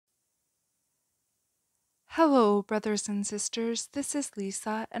Hello, brothers and sisters. This is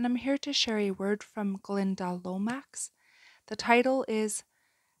Lisa, and I'm here to share a word from Glynda Lomax. The title is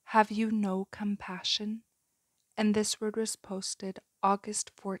Have You No Compassion? And this word was posted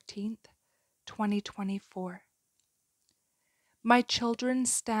August 14th, 2024. My children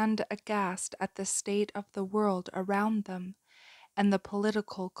stand aghast at the state of the world around them and the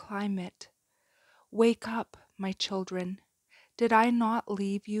political climate. Wake up, my children. Did I not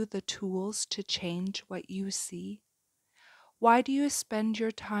leave you the tools to change what you see? Why do you spend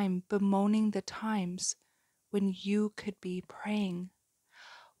your time bemoaning the times when you could be praying?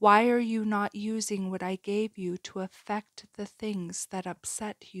 Why are you not using what I gave you to affect the things that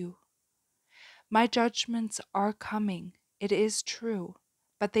upset you? My judgments are coming, it is true,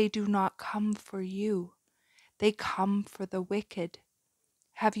 but they do not come for you. They come for the wicked.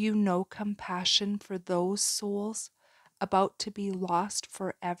 Have you no compassion for those souls about to be lost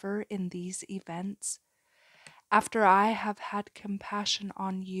forever in these events? After I have had compassion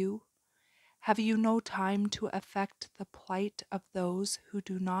on you, have you no time to affect the plight of those who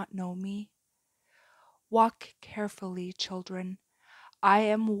do not know me? Walk carefully, children. I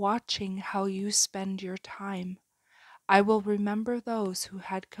am watching how you spend your time. I will remember those who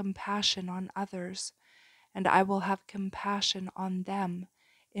had compassion on others, and I will have compassion on them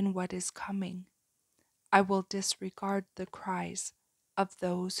in what is coming. I will disregard the cries of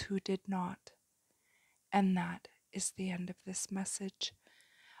those who did not. And that is the end of this message.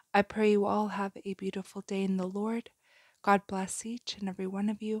 I pray you all have a beautiful day in the Lord. God bless each and every one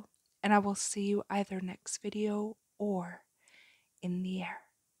of you, and I will see you either next video or in the air.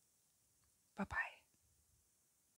 Bye bye.